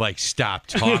listening, they're like, stop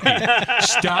talking.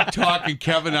 Stop talking,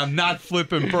 Kevin. I'm not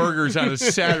flipping burgers on a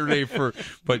Saturday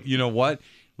but you know what?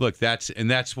 Look, that's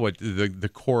what the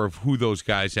core of who those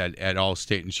guys at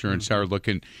Allstate Insurance are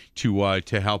looking to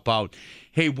help out.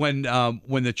 Hey, when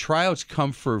the tryouts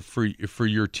come for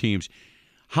your teams,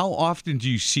 how often do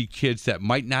you see kids that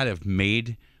might not have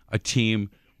made a team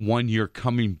one year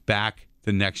coming back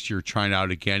the next year trying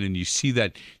out again, and you see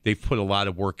that they've put a lot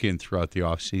of work in throughout the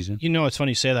off season? You know, it's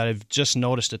funny you say that. I've just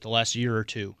noticed it the last year or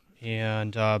two,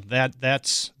 and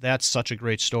that's such a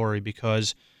great story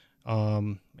because,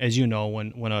 as you know,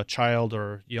 when a child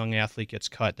or young athlete gets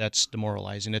cut, that's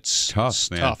demoralizing. It's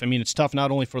tough, man. Tough. I mean, it's tough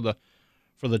not only for the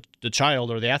child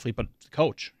or the athlete, but the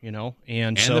coach, you know,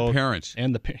 and so the parents,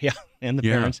 and the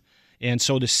parents, and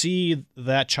so to see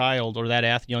that child or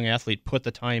that young athlete put the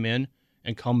time in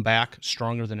and come back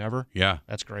stronger than ever,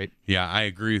 that's great. Yeah, I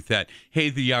agree with that.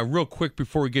 Hey, the real quick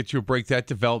before we get to a break, that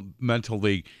developmental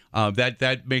league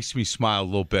that makes me smile a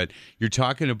little bit. You're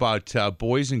talking about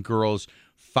boys and girls,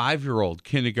 5-year-old,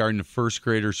 kindergarten, and first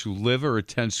graders who live or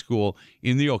attend school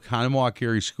in the Oconomowoc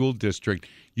area school district.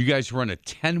 You guys run a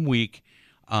 10-week.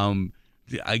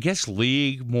 I guess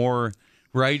league more,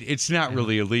 right? It's not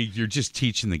really a league. You're just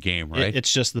teaching the game, right?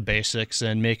 It's just the basics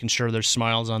and making sure there's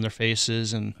smiles on their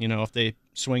faces. And, you know, if they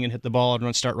swing and hit the ball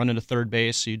and start running to third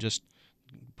base, you just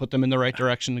put them in the right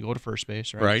direction to go to first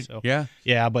base, right? Right, so, yeah.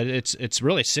 Yeah, but it's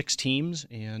really 6 teams,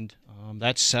 and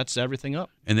that sets everything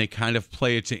up. And they kind of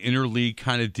play, it's an interleague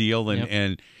kind of deal.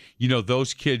 And you know,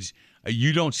 those kids, do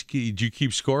you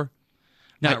keep score?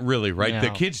 Not really, right? No. The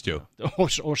kids do. Oh,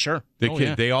 sure.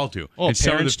 They all do. Oh, and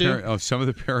parents some of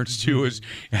the parents do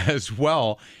as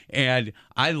well. And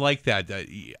I like that.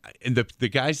 And the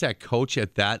guys that coach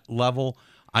at that level,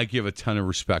 I give a ton of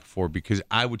respect for because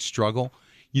I would struggle,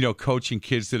 you know, coaching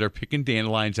kids that are picking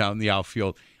dandelions out in the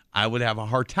outfield. I would have a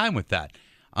hard time with that.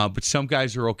 But some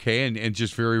guys are okay and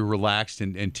just very relaxed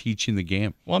and teaching the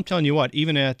game. Well, I'm telling you what,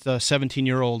 even at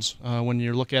 17-year-olds, when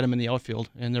you look at them in the outfield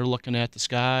and they're looking at the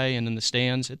sky and in the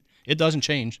stands, it doesn't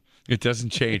change. It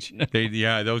doesn't change.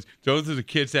 Those are the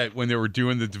kids that when they were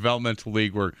doing the developmental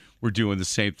league were doing the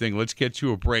same thing. Let's get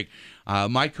to a break.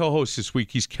 My co-host this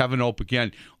week, he's Kevin Olp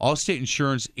again, Allstate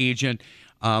Insurance agent.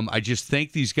 I just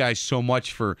thank these guys so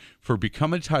much for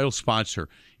becoming a title sponsor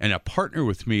and a partner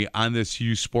with me on this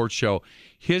youth sports show.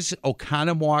 His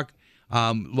Oconomowoc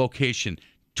location,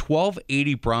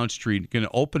 1280 Brown Street, going to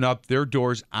open up their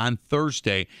doors on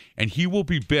Thursday, and he will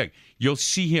be big. You'll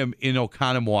see him in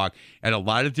Oconomowoc at a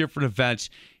lot of different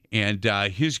events, and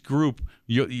his group,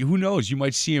 who knows, you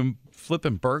might see him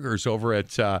flipping burgers over at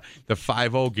the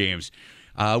 5-0 games.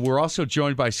 We're also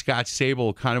joined by Scott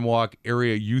Sable, Oconomowoc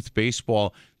Area Youth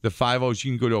Baseball. The 5-0s,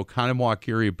 you can go to Oconomowoc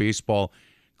Area Baseball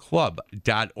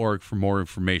Club.org for more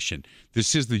information.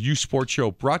 This is the Youth Sports Show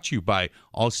brought to you by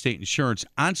Allstate Insurance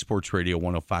on Sports Radio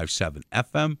 105.7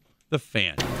 FM, The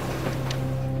Fan.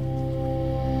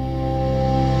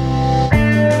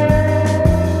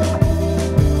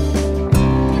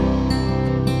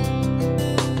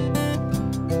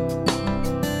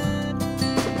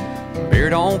 Beer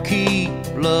don't keep,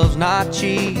 love's not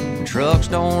cheap, trucks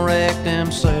don't wreck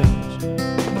themselves.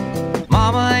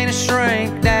 Mama ain't a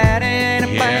shrink, dad ain't a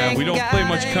bank. Yeah, we don't play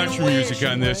much country music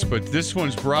on this, but this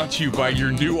one's brought to you by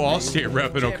your new Allstate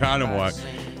rep in Oconomowoc.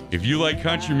 If you like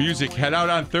country music, head out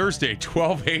on Thursday,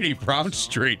 1280 Brown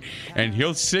Street, and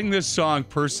he'll sing this song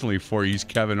personally for you. He's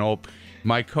Kevin Olp,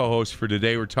 my co-host for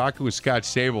today. We're talking with Scott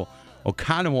Sable,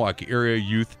 Oconomowoc Area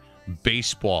Youth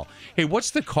Baseball. Hey,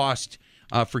 what's the cost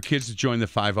for kids to join the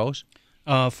 5-0s?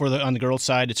 On the girls'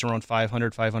 side, it's around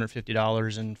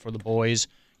 $550, and for the boys,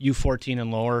 U14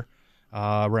 and lower,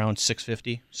 around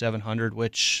 $650, $700.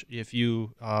 Which, if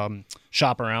you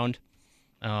shop around,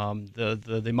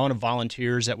 the amount of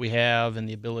volunteers that we have and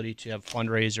the ability to have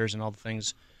fundraisers and all the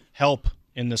things help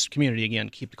in this community again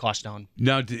keep the cost down.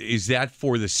 Now, is that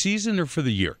for the season or for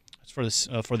the year? It's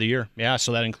for the year. Yeah,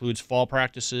 so that includes fall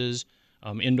practices,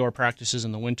 indoor practices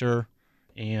in the winter,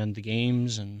 and the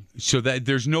games. And so that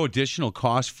there's no additional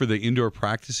cost for the indoor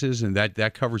practices, and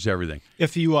that covers everything.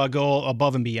 If you go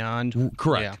above and beyond,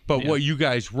 correct. Yeah, but what you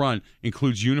guys run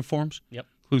includes uniforms. Yep,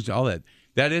 includes all that.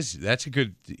 That's a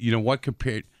good. You know what?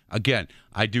 Compared again,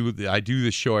 I do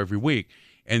this show every week,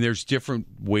 and there's different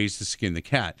ways to skin the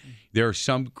cat. There are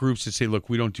some groups that say, look,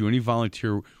 we don't do any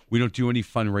volunteer, we don't do any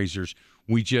fundraisers.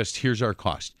 We just here's our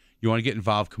cost. You want to get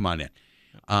involved? Come on in.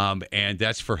 And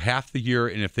that's for half the year.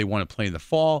 And if they want to play in the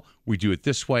fall, we do it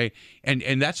this way.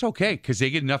 And that's okay because they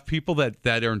get enough people that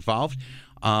are involved.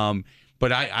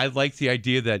 But I like the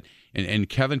idea that, and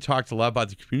Kevin talked a lot about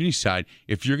the community side.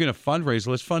 If you're going to fundraise,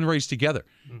 let's fundraise together.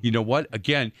 You know what?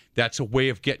 Again, that's a way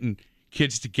of getting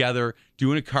kids together,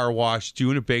 doing a car wash,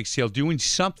 doing a bake sale, doing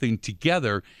something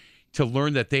together to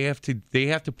learn that they have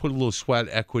to put a little sweat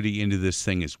equity into this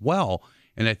thing as well.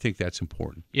 And I think that's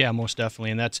important. Yeah, most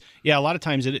definitely. And that's, a lot of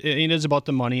times it is about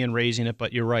the money and raising it,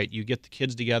 but you're right. You get the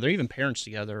kids together, even parents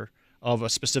together of a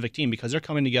specific team because they're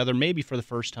coming together maybe for the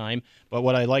first time. But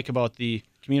what I like about the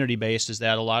community base is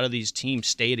that a lot of these teams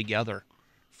stay together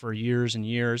for years and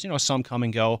years. Some come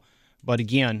and go. But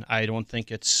again, I don't think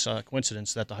it's a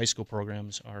coincidence that the high school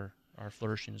programs are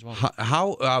flourishing as well.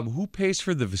 Who pays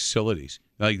for the facilities?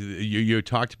 Like you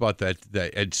talked about that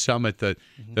at Summit,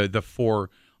 the four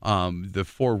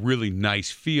really nice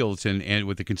fields and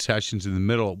with the concessions in the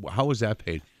middle. How is that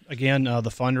paid? Again, the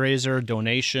fundraiser,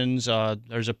 donations,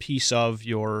 there's a piece of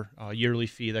your yearly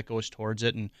fee that goes towards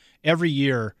it. And every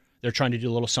year they're trying to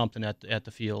do a little something at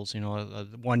the fields.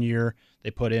 1 year they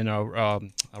put in a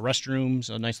restrooms,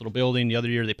 a nice little building. The other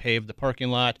year they paved the parking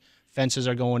lot. Fences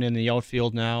are going in the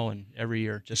outfield now, and every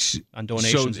year just on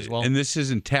donations as well. And this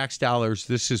isn't tax dollars.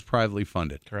 This is privately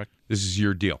funded. Correct. This is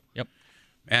your deal. Yep.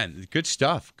 Man, good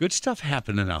stuff. Good stuff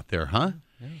happening out there, huh?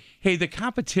 Yeah. Hey, the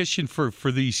competition for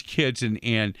these kids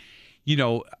and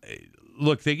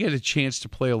look, they get a chance to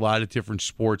play a lot of different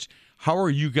sports. How are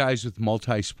you guys with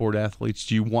multi-sport athletes?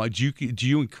 Do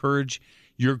you encourage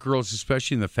your girls,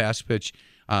 especially in the fast pitch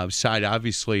side,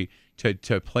 obviously,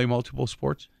 to play multiple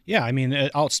sports? Yeah, I mean,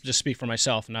 I'll just speak for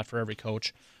myself, not for every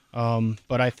coach.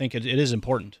 But I think it is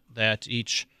important that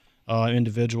each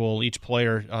individual, each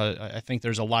player, I think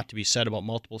there's a lot to be said about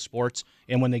multiple sports.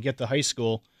 And when they get to high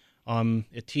school,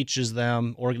 it teaches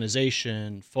them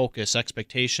organization, focus,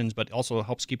 expectations, but also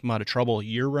helps keep them out of trouble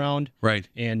year-round. Right.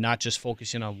 And not just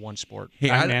focusing on one sport. Hey,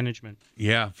 Time management.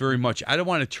 Yeah, very much. I don't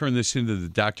want to turn this into the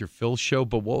Dr. Phil show,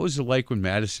 but what was it like when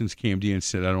Madison's came to you and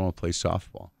said, I don't want to play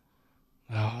softball?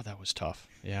 Oh, that was tough.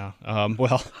 Yeah.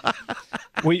 Well,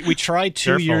 we tried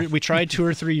 2 years. We tried 2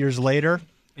 or 3 years later,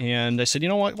 and I said, you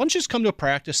know what? Why don't you just come to a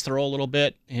practice, throw a little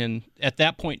bit? And at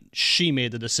that point, she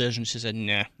made the decision. She said,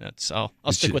 nah,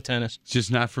 I'll stick with tennis. It's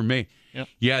just not for me. Yep.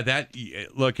 Yeah.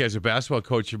 Look, as a basketball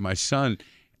coach of my son,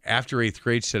 after 8th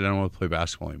grade, said I don't want to play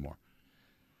basketball anymore.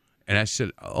 And I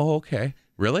said, oh, okay,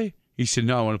 really? He said,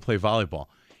 no, I want to play volleyball.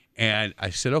 And I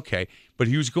said, okay. But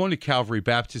he was going to Calvary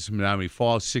Baptist in Menominee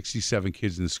Falls, 67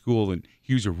 kids in the school, and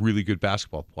he was a really good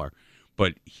basketball player.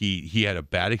 But he had a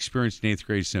bad experience in 8th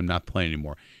grade, and said, I'm not playing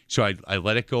anymore. So I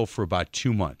let it go for about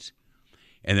 2 months.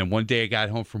 And then one day I got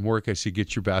home from work. I said,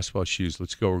 get your basketball shoes.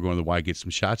 Let's go. We're going to the Y, get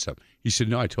some shots up. He said,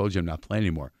 no, I told you I'm not playing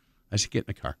anymore. I said, get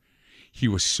in the car. He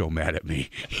was so mad at me.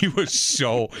 He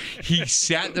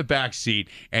sat in the back seat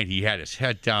and he had his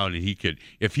head down and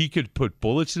if he could put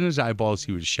bullets in his eyeballs,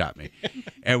 he would have shot me.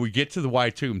 And we get to the Y,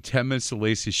 it took him 10 minutes to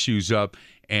lace his shoes up,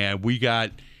 and we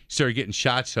started getting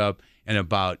shots up, and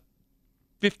about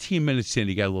 15 minutes in,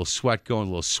 he got a little sweat going,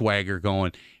 a little swagger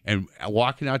going, and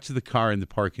walking out to the car in the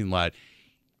parking lot,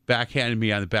 backhanded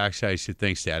me on the backside. He said,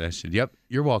 thanks, Dad. I said, yep,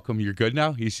 you're welcome. You're good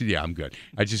now? He said, yeah, I'm good.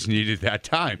 I just needed that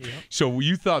time. Yep. So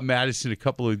you thought Madison a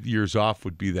couple of years off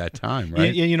would be that time,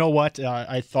 right? You know what?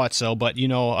 I thought so. But,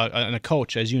 a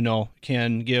coach, as you know,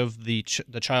 can give the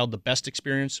child the best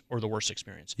experience or the worst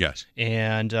experience. Yes.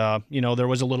 And, there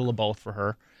was a little of both for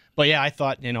her. But, yeah, I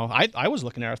thought, I was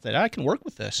looking at her that I can work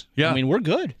with this. Yeah. I mean, we're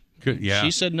good. Good. Yeah.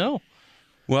 She said no.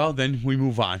 Well, then we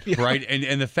move on, right?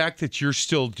 And the fact that you're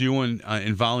still doing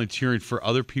and volunteering for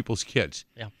other people's kids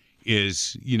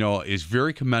is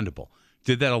very commendable.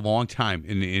 Did that a long time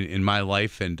in my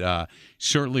life, and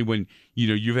certainly when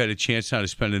you've had a chance now to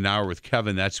spend an hour with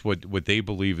Kevin, that's what they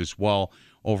believe as well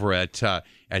over at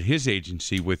his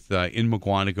agency with in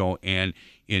McGuanago and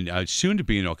in soon to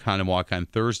be in Oconomowoc on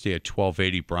Thursday at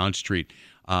 1280 Brown Street.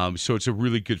 So it's a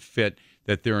really good fit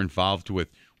that they're involved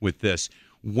with this.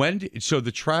 So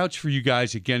the tryouts for you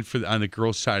guys again on the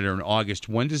girls' side are in August.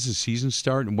 When does the season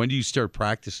start, and when do you start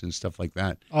practicing and stuff like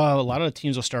that? A lot of the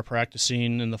teams will start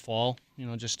practicing in the fall.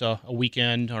 Just a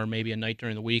weekend or maybe a night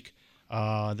during the week.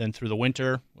 Then through the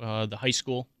winter, the high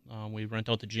school, we rent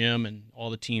out the gym, and all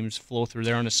the teams flow through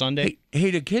there on a Sunday. Hey,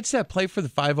 do kids that play for the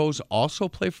 5-0s also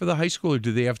play for the high school, or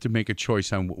do they have to make a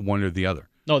choice on one or the other?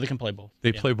 No, they can play both.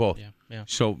 They play both. Yeah.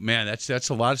 So man, that's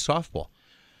a lot of softball.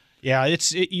 Yeah,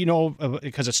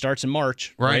 because it starts in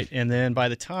March, Right. And then by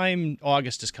the time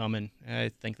August is coming,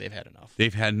 I think they've had enough.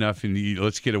 They've had enough, and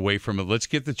let's get away from it. Let's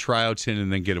get the tryouts in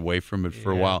and then get away from it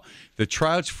for a while. The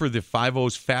tryouts for the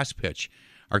 5-0's Fast Pitch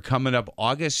are coming up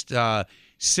August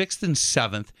 6th and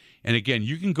 7th. And again,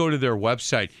 you can go to their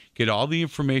website, get all the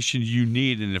information you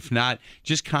need, and if not,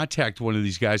 just contact one of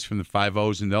these guys from the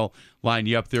 5-0's, and they'll line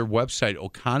you up. Their website,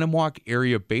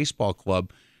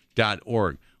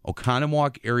 OconomowocareaBaseballClub.org.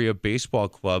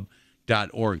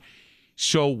 OconomowocareaBaseballClub.org.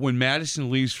 So when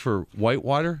Madison leaves for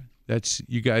Whitewater, that's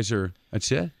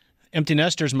it? Empty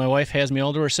nesters. My wife has me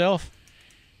all to herself.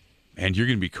 And you're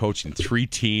going to be coaching 3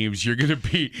 teams. You're going to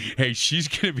be,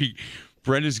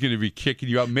 Brenda's going to be kicking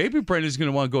you out. Maybe Brenda's going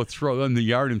to want to go throw in the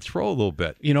yard and throw a little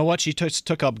bit. You know what? She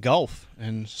took up golf,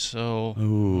 and so.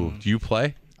 Ooh, do you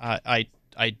play? I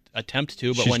attempt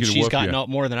to, but when she's gotten out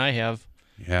more than I have,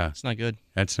 it's not good.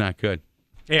 That's not good.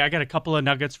 Hey, I got a couple of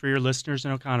nuggets for your listeners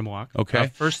in Oconomowoc. Okay.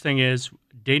 First thing is,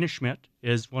 Dana Schmidt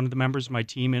is one of the members of my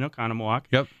team in Oconomowoc.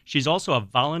 Yep. She's also a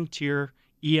volunteer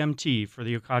EMT for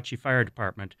the Okauchee Fire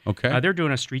Department. Okay. They're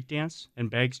doing a street dance and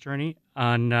bags tourney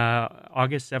on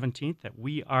August 17th that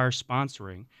we are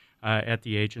sponsoring at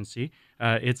the agency.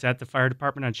 It's at the fire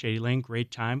department on Shady Lane.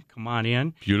 Great time. Come on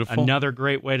in. Beautiful. Another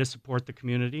great way to support the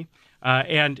community.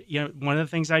 And one of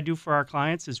the things I do for our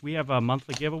clients is we have a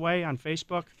monthly giveaway on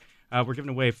Facebook. We're giving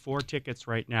away 4 tickets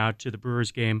right now to the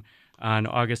Brewers game on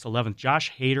August 11th.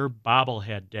 Josh Hader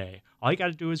Bobblehead Day. All you got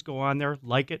to do is go on there,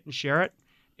 like it, and share it,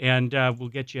 and we'll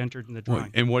get you entered in the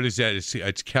drawing. And what is that?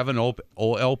 It's Kevin Olp,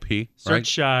 OLP, right?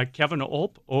 Search Kevin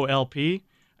Olp, OLP,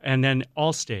 and then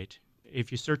Allstate.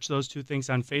 If you search those 2 things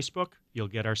on Facebook, you'll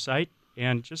get our site.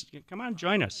 And just come on,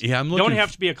 join us. Yeah, you don't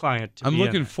have to be a client. I'm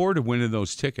looking forward to winning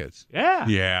those tickets. Yeah.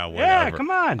 Yeah, whatever. Yeah, come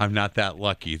on. I'm not that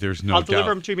lucky. There's no I'll doubt.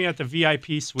 deliver them to me at the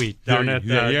VIP suite down at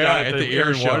the Air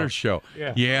and Water Show.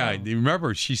 Yeah.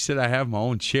 Remember, she said I have my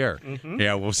own chair. Mm-hmm.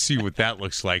 Yeah, we'll see what that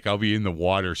looks like. I'll be in the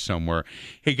water somewhere.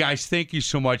 Hey, guys, thank you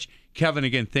so much. Kevin,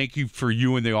 again, thank you for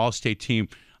you and the Allstate team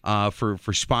for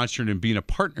sponsoring and being a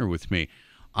partner with me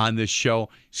on this show.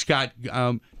 Scott,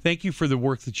 thank you for the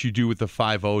work that you do with the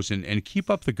 5-0's and keep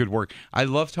up the good work. I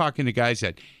love talking to guys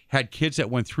that had kids that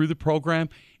went through the program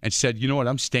and said, you know what,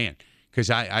 I'm staying because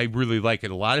I really like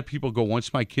it. A lot of people go,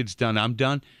 once my kid's done, I'm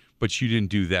done, but you didn't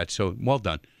do that, so well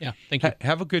done. Yeah, thank you.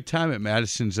 Have a good time at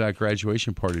Madison's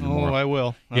graduation party tomorrow. Oh, I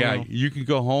will. I will. You can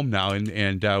go home now,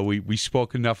 and we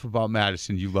spoke enough about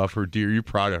Madison. You love her, dear. You're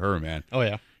proud of her, man. Oh,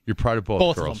 yeah. You're proud of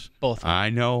both girls. Of them. Both of them. I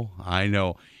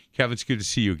know. Kevin, it's good to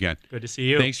see you again. Good to see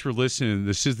you. Thanks for listening.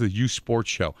 This is the Youth Sports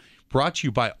Show, brought to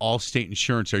you by Allstate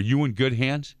Insurance. Are you in good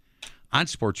hands? On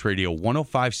Sports Radio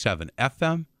 105.7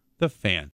 FM, The Fan.